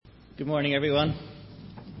Good morning, everyone.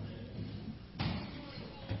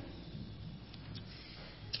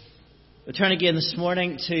 We turn again this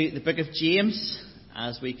morning to the book of James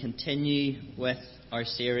as we continue with our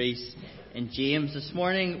series in James. This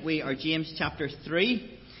morning we are James chapter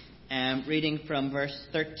 3, reading from verse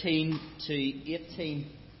 13 to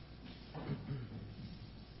 18.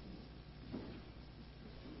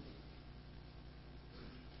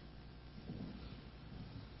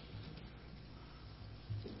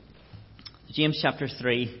 James chapter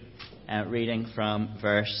 3, reading from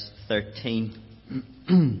verse 13.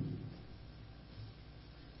 And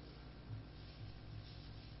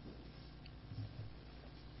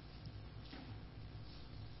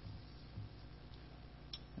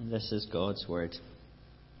this is God's word.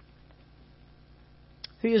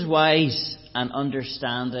 Who is wise and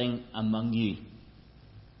understanding among you?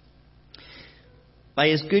 By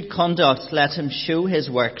his good conduct let him show his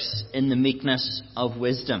works in the meekness of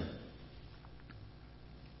wisdom.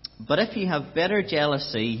 But if you have bitter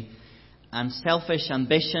jealousy and selfish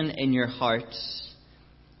ambition in your hearts,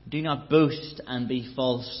 do not boast and be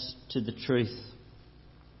false to the truth.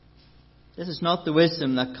 This is not the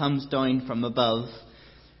wisdom that comes down from above,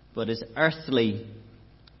 but is earthly,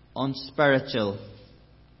 unspiritual,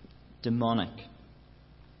 demonic.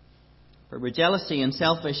 For where jealousy and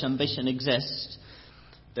selfish ambition exist,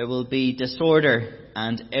 there will be disorder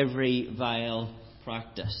and every vile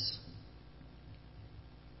practice.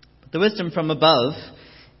 The wisdom from above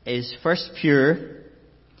is first pure,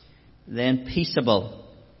 then peaceable,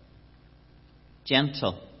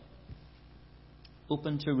 gentle,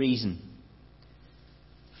 open to reason,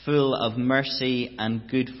 full of mercy and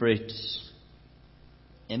good fruits,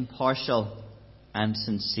 impartial and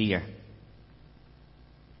sincere.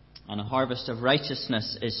 And a harvest of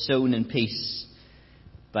righteousness is sown in peace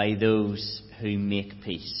by those who make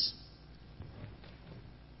peace.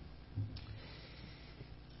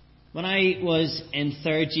 When I was in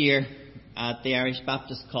third year at the Irish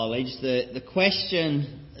Baptist College, the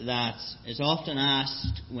question that is often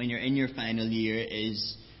asked when you're in your final year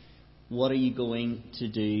is, what are you going to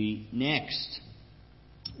do next?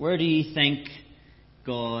 Where do you think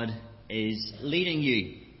God is leading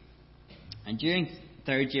you? And during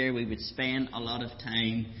third year we would spend a lot of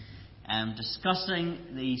time discussing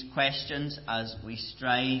these questions as we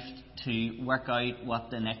strived to work out what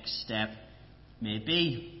the next step may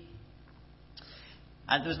be.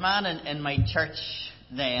 And there was a man in my church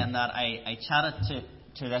then that I chatted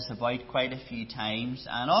to this about quite a few times.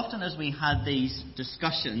 And often as we had these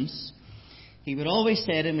discussions, he would always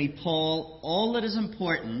say to me, Paul, all that is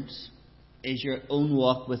important is your own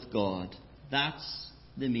walk with God. That's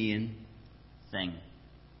the main thing.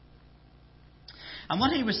 And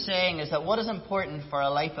what he was saying is that what is important for a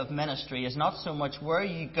life of ministry is not so much where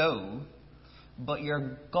you go, but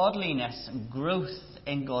your godliness and growth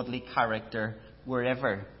in godly character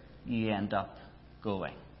wherever you end up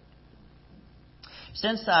going.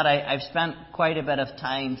 Since that, I've spent quite a bit of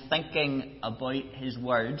time thinking about his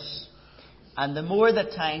words, and the more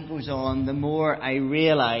that time goes on, the more I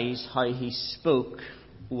realise how he spoke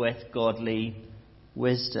with godly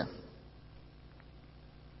wisdom.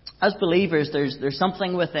 As believers, there's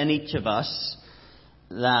something within each of us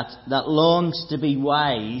that longs to be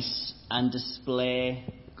wise and display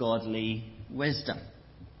godly wisdom.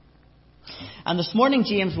 And this morning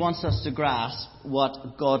James wants us to grasp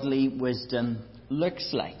what godly wisdom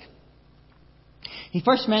looks like. He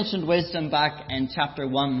first mentioned wisdom back in chapter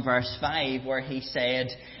 1 verse 5, where he said,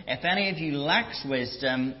 if any of you lacks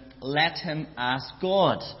wisdom, let him ask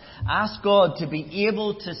God. Ask God to be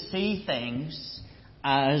able to see things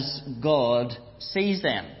as God sees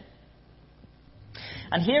them.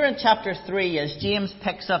 And here in chapter 3, as James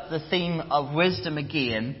picks up the theme of wisdom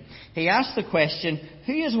again, he asks the question,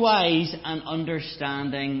 who is wise and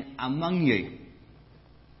understanding among you?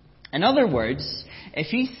 In other words,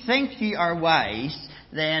 if you think you are wise,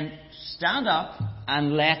 then stand up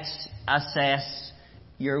and let's assess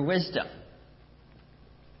your wisdom.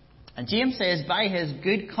 And James says, by his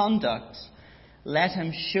good conduct, let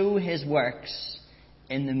him show his works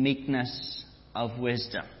in the meekness of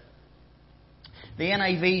wisdom. The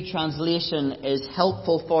NIV translation is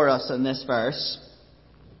helpful for us in this verse.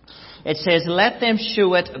 It says, let them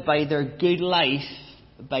show it by their good life,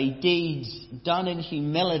 by deeds done in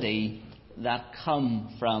humility that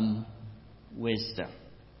come from wisdom.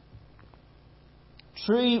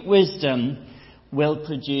 True wisdom will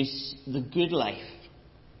produce the good life,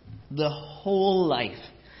 the whole life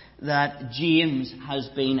that James has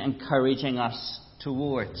been encouraging us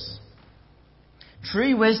towards.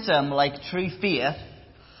 True wisdom, like true faith,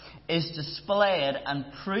 is displayed and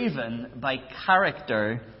proven by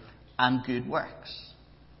character and good works.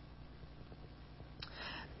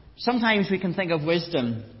 Sometimes we can think of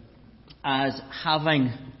wisdom as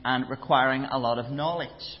having and requiring a lot of knowledge.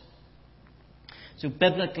 So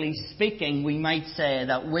biblically speaking, we might say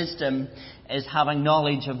that wisdom is having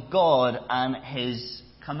knowledge of God and His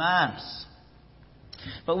commands.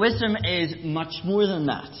 But wisdom is much more than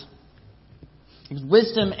that.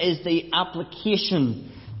 Wisdom is the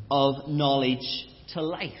application of knowledge to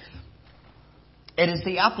life. It is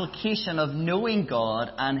the application of knowing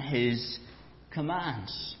God and His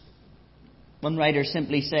commands. One writer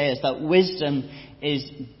simply says that wisdom is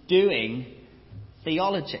doing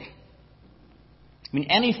theology. I mean,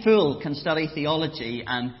 any fool can study theology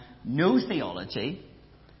and know theology,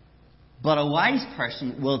 but a wise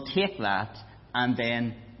person will take that and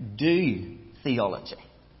then do theology.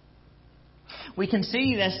 We can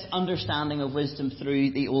see this understanding of wisdom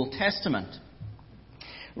through the Old Testament.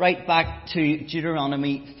 Right back to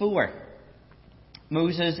Deuteronomy 4.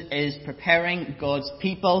 Moses is preparing God's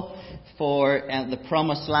people for the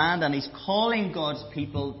promised land, and he's calling God's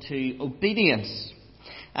people to obedience.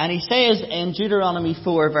 And he says in Deuteronomy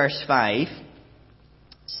 4 verse 5,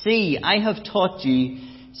 "See, I have taught you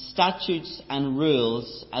statutes and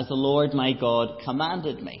rules as the Lord my God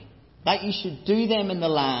commanded me, that you should do them in the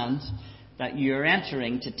land that you are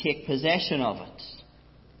entering to take possession of it.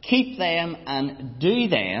 Keep them and do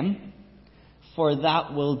them, for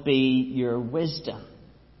that will be your wisdom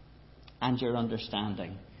and your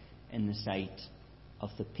understanding in the sight of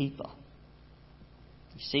the people."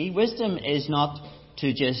 You see, wisdom is not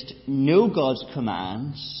to just know God's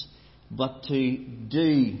commands, but to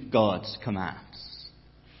do God's commands.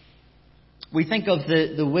 We think of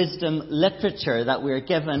the wisdom literature that we're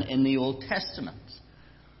given in the Old Testament.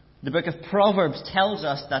 The book of Proverbs tells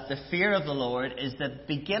us that the fear of the Lord is the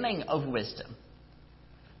beginning of wisdom.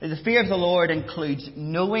 The fear of the Lord includes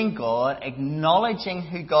knowing God, acknowledging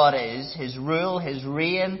who God is, His rule, His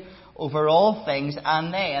reign over all things,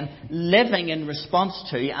 and then living in response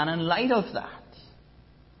to and in light of that.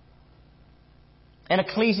 In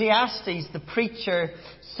Ecclesiastes, the preacher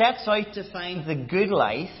sets out to find the good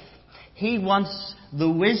life. He wants the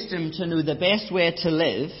wisdom to know the best way to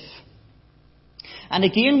live. And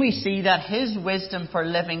again we see that his wisdom for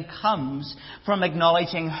living comes from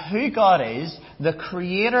acknowledging who God is, the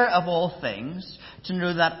creator of all things, to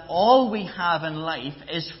know that all we have in life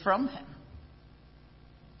is from Him.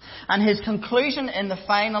 And his conclusion in the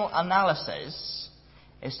final analysis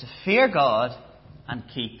is to fear God and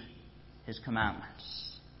keep His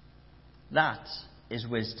commandments. That is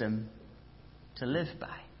wisdom to live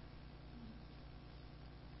by.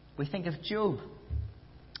 We think of Job.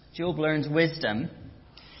 Job learns wisdom.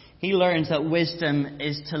 He learns that wisdom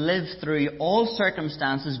is to live through all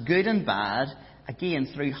circumstances, good and bad, again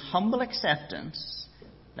through humble acceptance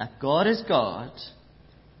that God is God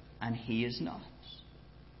and He is not.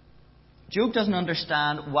 Job doesn't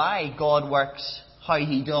understand why God works how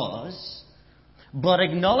He does, but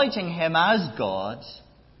acknowledging Him as God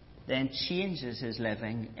then changes his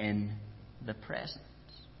living in the present.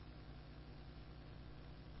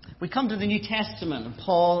 We come to the New Testament, and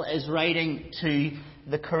Paul is writing to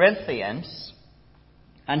the Corinthians,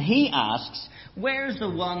 and he asks, "Where's the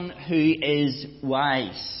one who is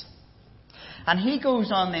wise?" And he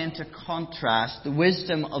goes on then to contrast the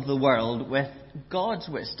wisdom of the world with God's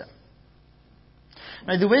wisdom.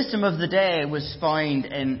 Now, the wisdom of the day was found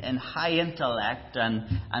in high intellect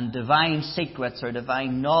and divine secrets or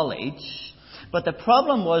divine knowledge, but the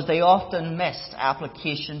problem was they often missed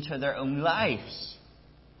application to their own lives.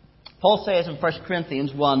 Paul says in 1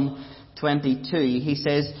 Corinthians 1:22, he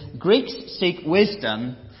says, "Greeks seek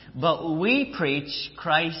wisdom, but we preach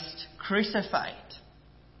Christ crucified,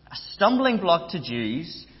 a stumbling block to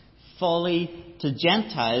Jews, folly to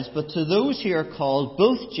Gentiles, but to those who are called,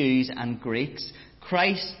 both Jews and Greeks,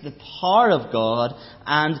 Christ the power of God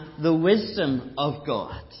and the wisdom of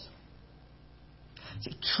God."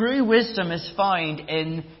 See, true wisdom is found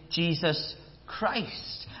in Jesus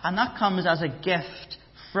Christ, and that comes as a gift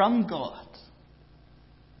from God.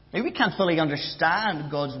 Now, we can't fully understand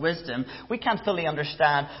God's wisdom. We can't fully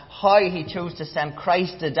understand how He chose to send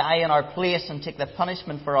Christ to die in our place and take the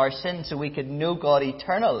punishment for our sins so we could know God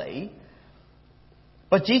eternally.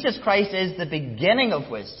 But Jesus Christ is the beginning of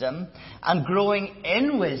wisdom, and growing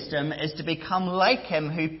in wisdom is to become like Him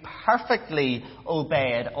who perfectly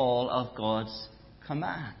obeyed all of God's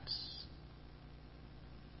commands.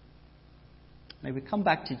 Now we come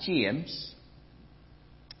back to James.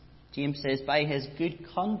 James says, "By his good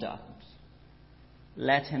conduct,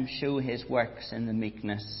 let him show his works in the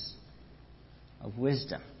meekness of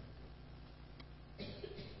wisdom."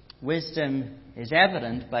 Wisdom is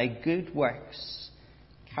evident by good works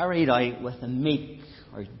carried out with a meek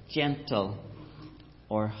or gentle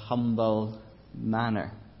or humble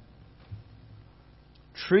manner.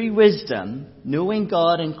 True wisdom, knowing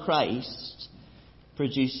God in Christ,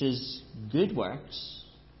 produces good works,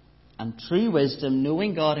 and true wisdom,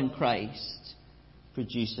 knowing God in Christ,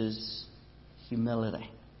 produces humility.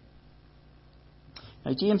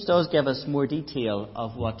 Now, James does give us more detail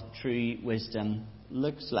of what true wisdom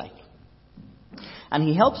looks like. And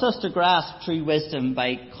he helps us to grasp true wisdom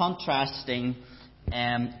by contrasting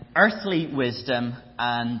earthly wisdom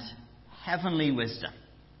and heavenly wisdom.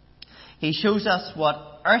 He shows us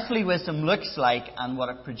what earthly wisdom looks like and what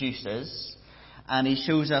it produces, and he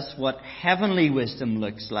shows us what heavenly wisdom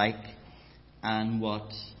looks like and what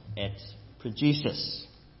it produces.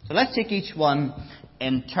 So let's take each one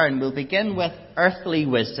in turn. We'll begin with earthly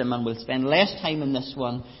wisdom, and we'll spend less time on this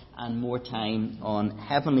one and more time on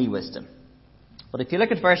heavenly wisdom. But if you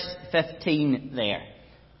look at verse 15 there,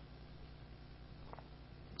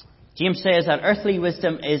 James says that earthly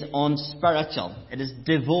wisdom is unspiritual. It is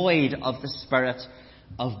devoid of the Spirit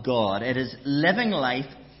of God. It is living life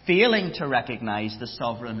failing to recognize the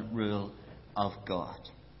sovereign rule of God.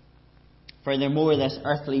 Furthermore, this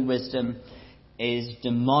earthly wisdom is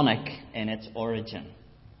demonic in its origin.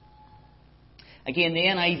 Again, the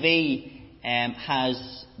NIV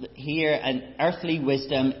has here an earthly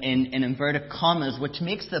wisdom in inverted commas, which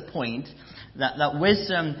makes the point that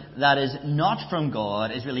wisdom that is not from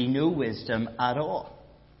God is really no wisdom at all.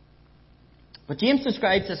 But James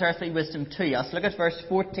describes this earthly wisdom to us. Look at verse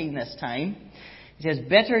 14 this time. He says,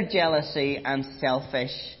 bitter jealousy and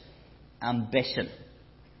selfish ambition.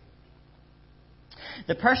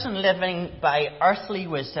 The person living by earthly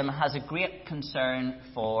wisdom has a great concern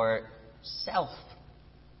for self.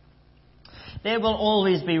 They will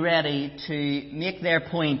always be ready to make their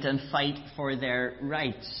point and fight for their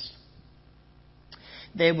rights.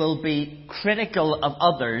 They will be critical of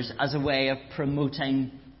others as a way of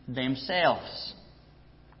promoting themselves.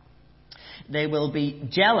 They will be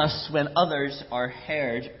jealous when others are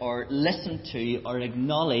heard or listened to or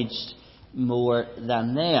acknowledged more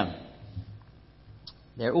than them.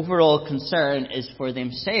 Their overall concern is for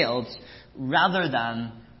themselves rather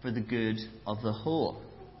than for the good of the whole.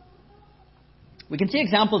 We can see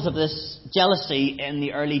examples of this jealousy in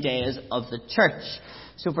the early days of the church.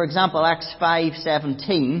 So, for example, Acts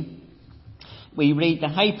 5:17, we read, the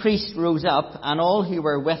high priest rose up, and all who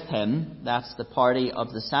were with him, that's the party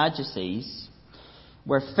of the Sadducees,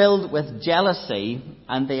 were filled with jealousy,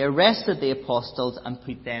 and they arrested the apostles and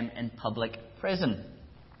put them in public prison.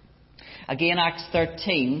 Again, Acts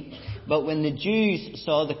 13, but when the Jews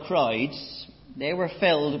saw the crowds, they were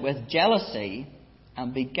filled with jealousy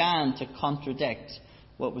and began to contradict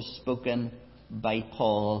what was spoken by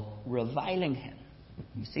Paul, reviling him.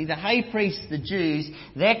 You see, the high priests, the Jews,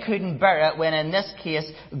 they couldn't bear it when, in this case,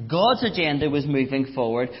 God's agenda was moving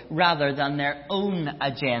forward rather than their own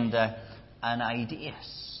agenda and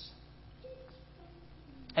ideas.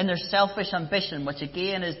 In their selfish ambition, which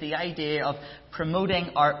again is the idea of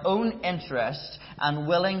promoting our own interest and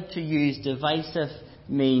willing to use divisive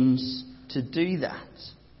means to do that.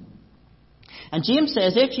 And James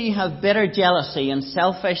says, if you have bitter jealousy and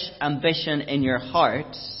selfish ambition in your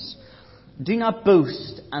hearts, do not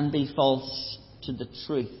boast and be false to the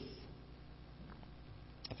truth.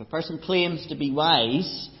 If a person claims to be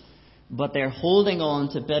wise, but they're holding on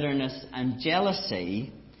to bitterness and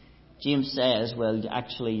jealousy, James says, well,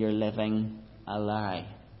 actually you're living a lie.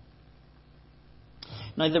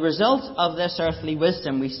 Now, the result of this earthly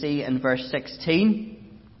wisdom we see in verse 16.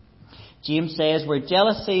 James says, where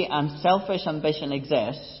jealousy and selfish ambition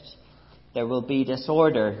exist, there will be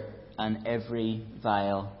disorder and every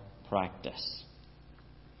vile practice.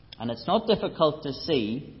 And it's not difficult to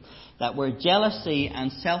see that where jealousy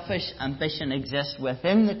and selfish ambition exist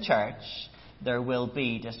within the church, there will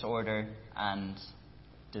be disorder and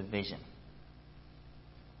division.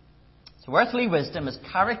 So earthly wisdom is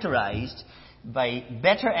characterized by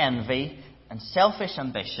bitter envy and selfish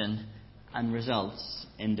ambition and results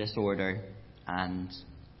in disorder and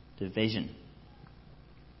division.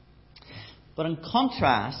 But in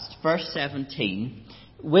contrast, verse 17,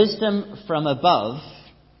 wisdom from above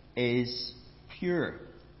is pure.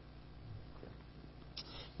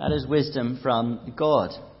 That is wisdom from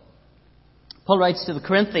God. Paul writes to the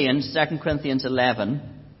Corinthians, 2 Corinthians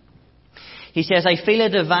 11, he says, I feel a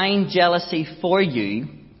divine jealousy for you,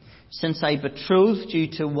 since I betrothed you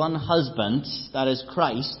to one husband, that is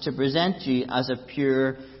Christ, to present you as a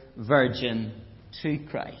pure virgin to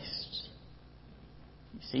Christ.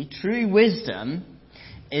 You see, true wisdom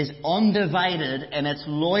is undivided in its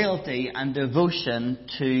loyalty and devotion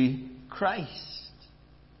to Christ.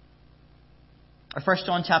 Or 1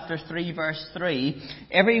 John chapter 3 verse 3,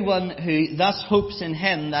 everyone who thus hopes in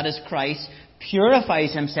him, that is Christ,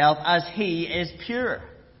 purifies himself as he is pure.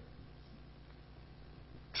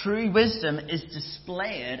 True wisdom is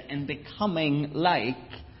displayed in becoming like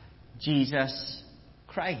Jesus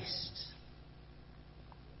Christ.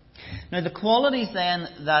 Now the qualities then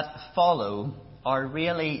that follow are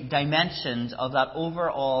really dimensions of that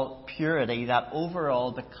overall purity, that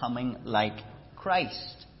overall becoming like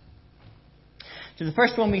Christ. So the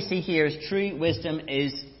first one we see here is true wisdom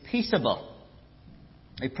is peaceable.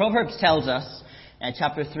 The Proverbs tells us in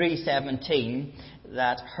chapter 3:17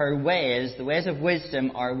 that her ways, the ways of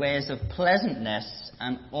wisdom, are ways of pleasantness,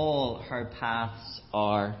 and all her paths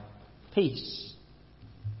are peace.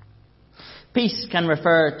 Peace can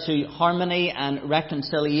refer to harmony and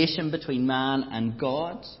reconciliation between man and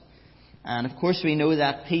God. And of course we know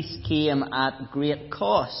that peace came at great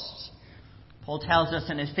cost. Paul tells us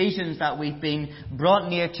in Ephesians that we've been brought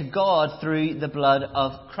near to God through the blood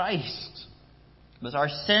of Christ. It was our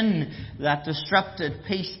sin that disrupted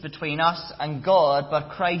peace between us and God, but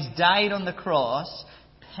Christ died on the cross,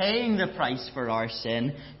 paying the price for our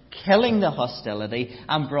sin, killing the hostility,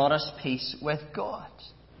 and brought us peace with God.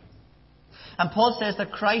 And Paul says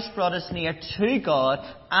that Christ brought us near to God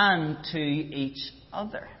and to each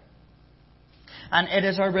other. And it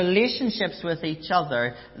is our relationships with each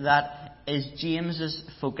other that is James's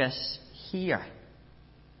focus here.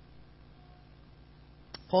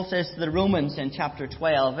 Paul says to the Romans in chapter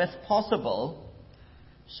 12, if possible,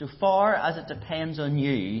 so far as it depends on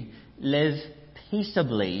you, live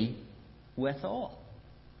peaceably with all.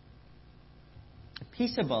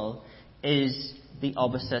 Peaceable is the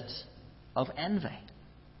opposite of envy.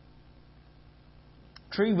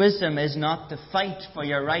 True wisdom is not to fight for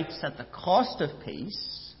your rights at the cost of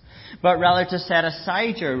peace, but rather to set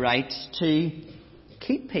aside your rights to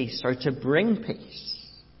keep peace or to bring peace.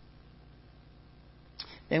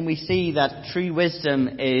 Then we see that true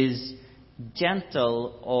wisdom is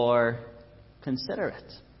gentle or considerate.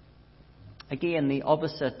 Again, the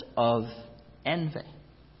opposite of envy.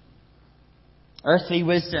 Earthly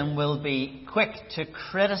wisdom will be quick to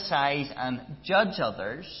criticize and judge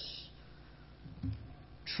others.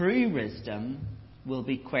 True wisdom will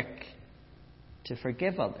be quick to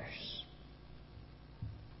forgive others.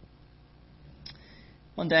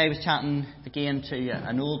 One day I was chatting again to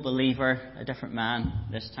an old believer, a different man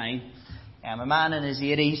this time. A man in his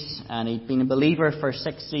 80s, and he'd been a believer for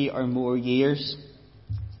 60 or more years.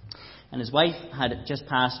 And his wife had just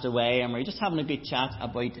passed away, and we were just having a good chat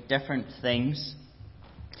about different things.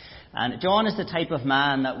 And John is the type of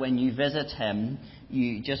man that when you visit him,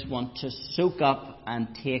 you just want to soak up and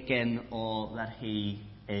take in all that he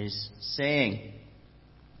is saying.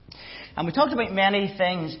 And we talked about many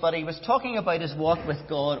things, but he was talking about his walk with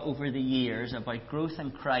God over the years, about growth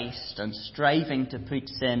in Christ and striving to put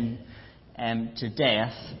sin to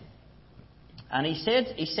death. And he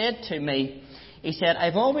said to me,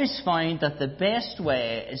 I've always found that the best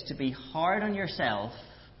way is to be hard on yourself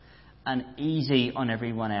and easy on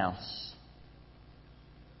everyone else.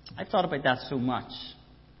 I've thought about that so much.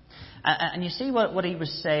 And you see what he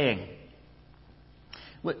was saying.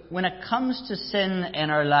 When it comes to sin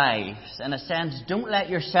in our lives, in a sense, don't let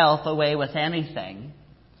yourself away with anything.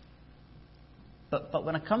 But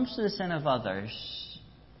when it comes to the sin of others,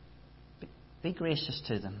 be gracious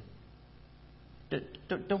to them.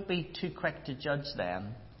 Don't be too quick to judge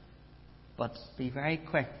them, but be very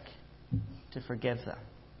quick to forgive them.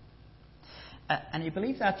 And you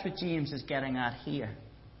believe that's what James is getting at here.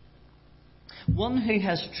 One who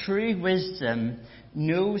has true wisdom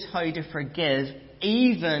knows how to forgive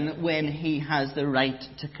even when he has the right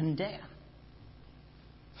to condemn.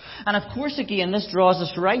 And of course, again, this draws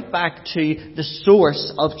us right back to the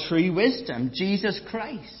source of true wisdom, Jesus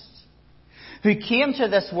Christ, who came to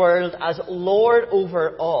this world as Lord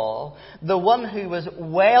over all, the one who was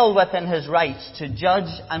well within his rights to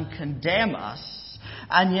judge and condemn us,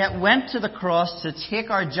 and yet went to the cross to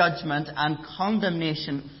take our judgment and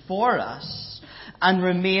condemnation for us, and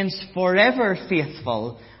remains forever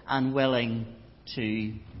faithful and willing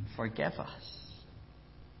to forgive us.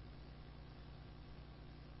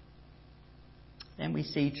 Then we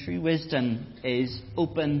see true wisdom is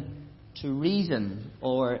open to reason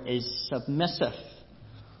or is submissive.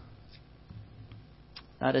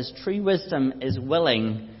 That is, true wisdom is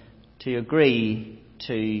willing to agree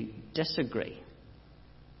to disagree.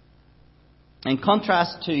 In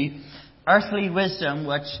contrast to earthly wisdom,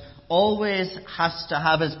 which always has to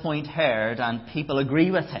have his point heard and people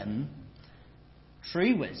agree with him,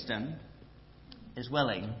 True wisdom is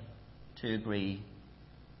willing to agree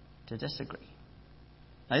to disagree.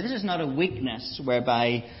 Now, this is not a weakness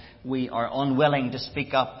whereby we are unwilling to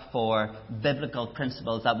speak up for biblical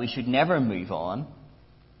principles that we should never move on.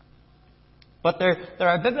 But there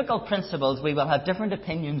are biblical principles we will have different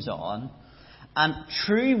opinions on, and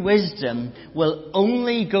true wisdom will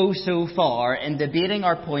only go so far in debating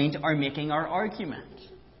our point or making our argument.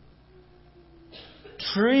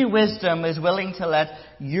 True wisdom is willing to let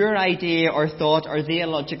your idea or thought or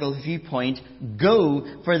theological viewpoint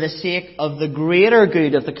go for the sake of the greater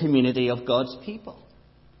good of the community of God's people.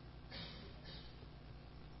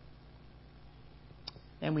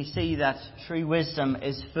 Then we see that true wisdom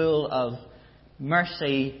is full of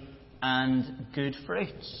mercy and good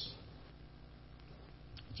fruits.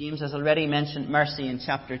 James has already mentioned mercy in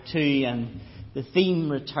chapter 2, and the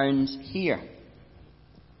theme returns here.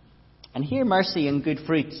 And here mercy and good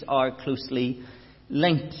fruits are closely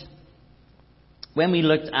linked. When we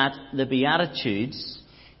looked at the Beatitudes,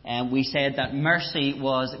 we said that mercy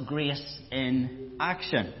was grace in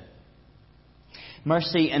action.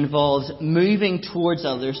 Mercy involves moving towards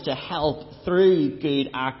others to help through good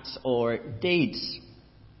acts or deeds.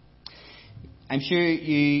 I'm sure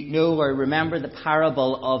you know or remember the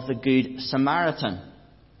parable of the Good Samaritan,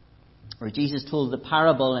 where Jesus told the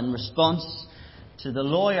parable in response to the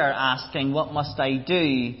lawyer asking, "What must I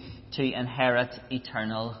do to inherit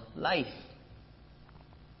eternal life?"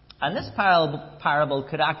 And this parable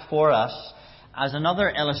could act for us as another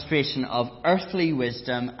illustration of earthly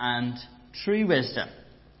wisdom and true wisdom.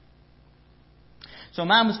 So a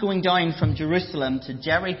man was going down from Jerusalem to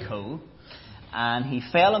Jericho, and he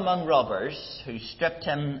fell among robbers who stripped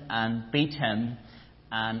him and beat him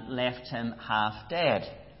and left him half dead.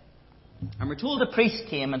 And we're told a priest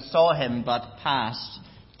came and saw him but passed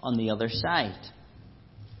on the other side.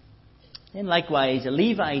 Then likewise a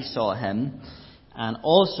Levi saw him and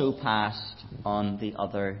also passed on the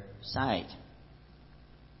other side.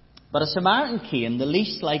 But a Samaritan came, the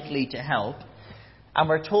least likely to help, and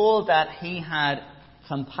we're told that he had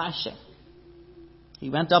compassion. He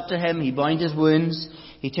went up to him, he bound his wounds,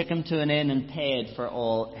 he took him to an inn and paid for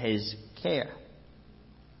all his care.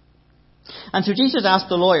 And so Jesus asked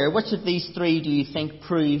the lawyer, "Which of these three do you think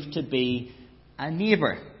proved to be a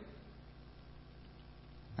neighbour?"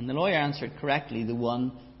 And the lawyer answered correctly, "The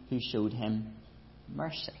one who showed him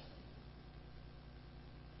mercy."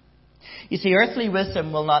 You see, earthly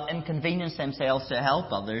wisdom will not inconvenience themselves to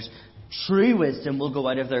help others. True wisdom will go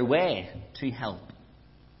out of their way to help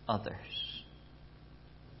others.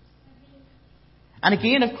 And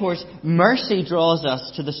again, of course, mercy draws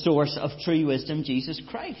us to the source of true wisdom, Jesus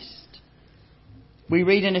Christ. We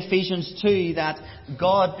read in Ephesians 2 that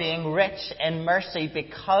God, being rich in mercy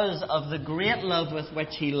because of the great love with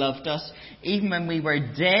which He loved us, even when we were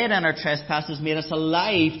dead in our trespasses, made us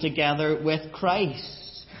alive together with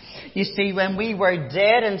Christ. You see, when we were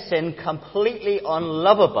dead in sin, completely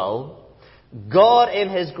unlovable, God in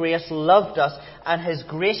His grace loved us, and His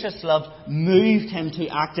gracious love moved Him to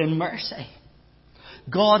act in mercy.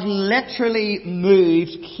 God literally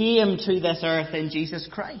came to this earth in Jesus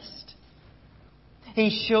Christ. He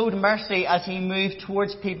showed mercy as He moved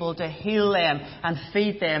towards people to heal them and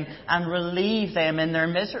feed them and relieve them in their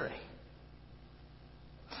misery.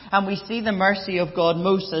 And we see the mercy of God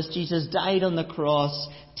most as Jesus died on the cross,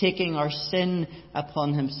 taking our sin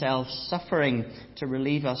upon Himself, suffering to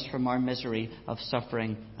relieve us from our misery of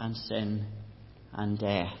suffering and sin and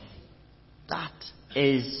death. That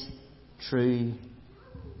is true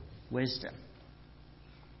wisdom.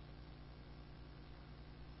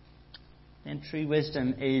 And true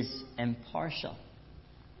wisdom is impartial.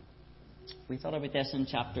 We thought about this in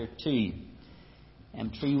chapter 2.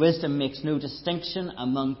 True wisdom makes no distinction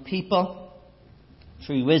among people.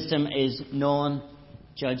 True wisdom is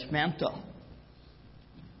non-judgmental.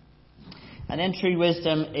 And then true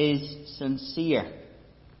wisdom is sincere.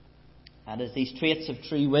 That is, these traits of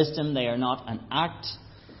true wisdom, they are not an act.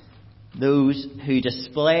 Those who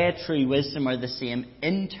display true wisdom are the same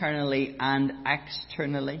internally and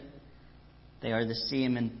externally. They are the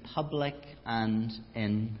same in public and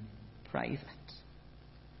in private.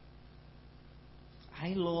 I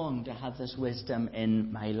long to have this wisdom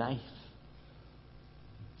in my life.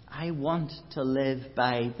 I want to live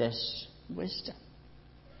by this wisdom.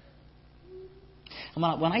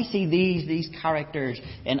 And when I see these characters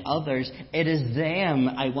in others, it is them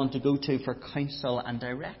I want to go to for counsel and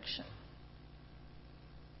direction.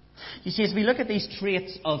 You see, as we look at these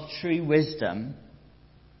traits of true wisdom,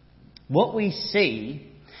 what we see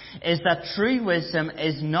is that true wisdom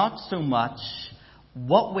is not so much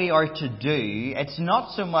what we are to do, it's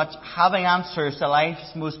not so much having answers to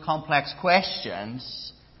life's most complex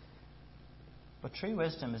questions, but true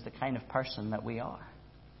wisdom is the kind of person that we are.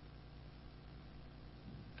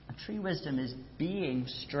 And true wisdom is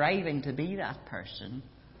striving to be that person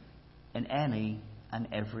in any and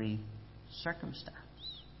every circumstance.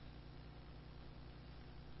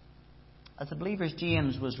 As the believers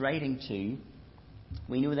James was writing to,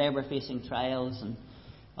 we know they were facing trials and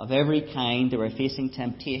of every kind. They were facing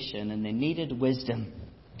temptation, and they needed wisdom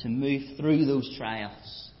to move through those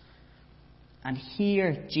trials. And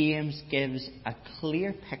here James gives a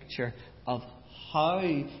clear picture of how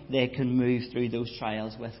they can move through those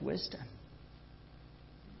trials with wisdom.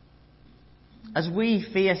 As we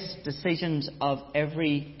face decisions of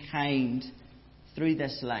every kind through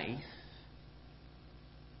this life,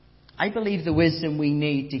 I believe the wisdom we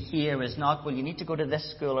need to hear is not, well, you need to go to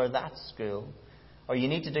this school or that school, or you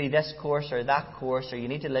need to do this course or that course, or you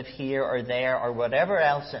need to live here or there, or whatever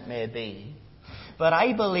else it may be. But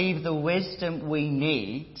I believe the wisdom we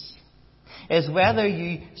need is whether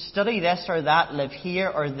you study this or that, live here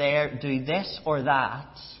or there, do this or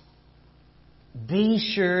that, be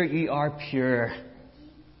sure you are pure.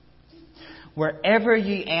 Wherever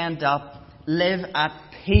you end up, live at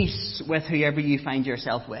peace with whoever you find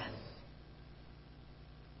yourself with.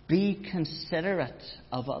 Be considerate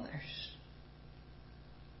of others.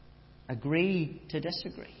 Agree to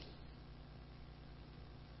disagree.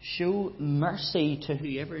 Show mercy to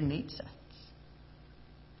whoever needs it.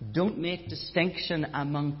 Don't make distinction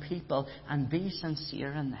among people, and be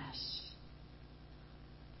sincere in this.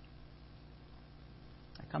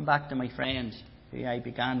 I come back to my friend who I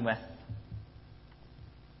began with.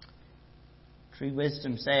 True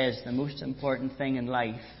wisdom says the most important thing in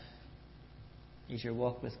life is your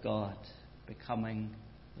walk with God, becoming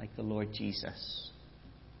like the Lord Jesus.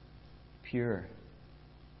 Pure.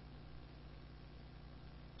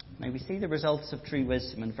 Now we see the results of true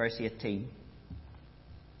wisdom in verse 18.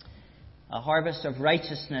 A harvest of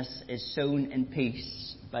righteousness is sown in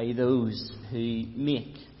peace by those who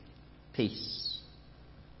make peace.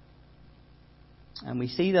 And we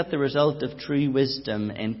see that the result of true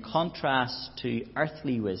wisdom, in contrast to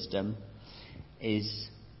earthly wisdom, is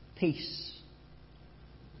peace.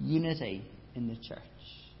 Unity in the church.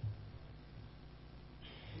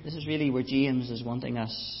 This is really where James is wanting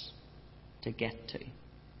us to get to.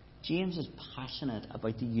 James is passionate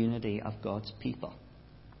about the unity of God's people.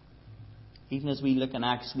 Even as we look in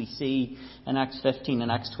Acts, we see in Acts 15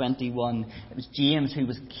 and Acts 21, it was James who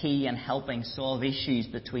was key in helping solve issues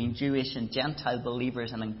between Jewish and Gentile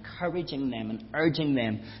believers and encouraging them and urging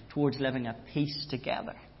them towards living at peace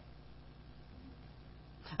together.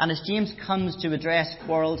 And as James comes to address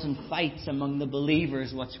quarrels and fights among the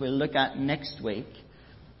believers, which we'll look at next week,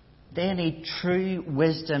 they need true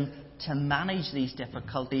wisdom to manage these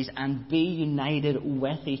difficulties and be united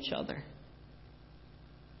with each other.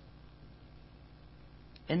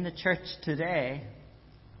 In the church today,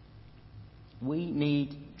 we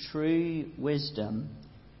need true wisdom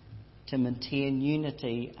to maintain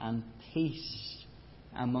unity and peace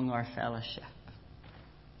among our fellowship.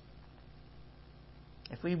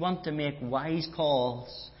 If we want to make wise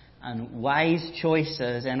calls and wise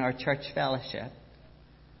choices in our church fellowship,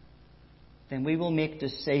 then we will make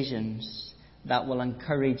decisions that will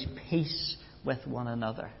encourage peace with one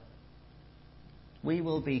another. We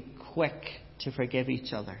will be quick to forgive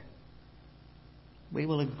each other. We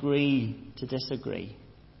will agree to disagree.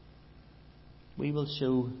 We will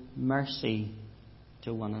show mercy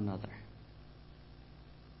to one another.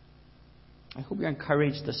 I hope you're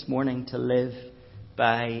encouraged this morning to live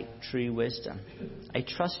by true wisdom. I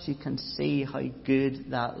trust you can see how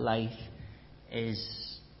good that life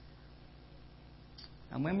is.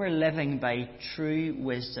 And when we're living by true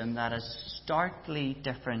wisdom that is starkly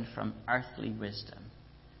different from earthly wisdom,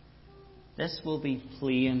 this will be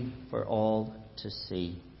plain for all to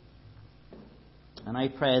see. And I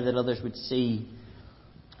pray that others would see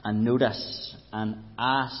and notice and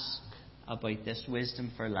ask about this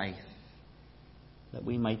wisdom for life, that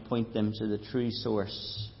we might point them to the true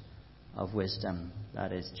source of wisdom,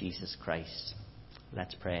 that is Jesus Christ.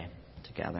 Let's pray.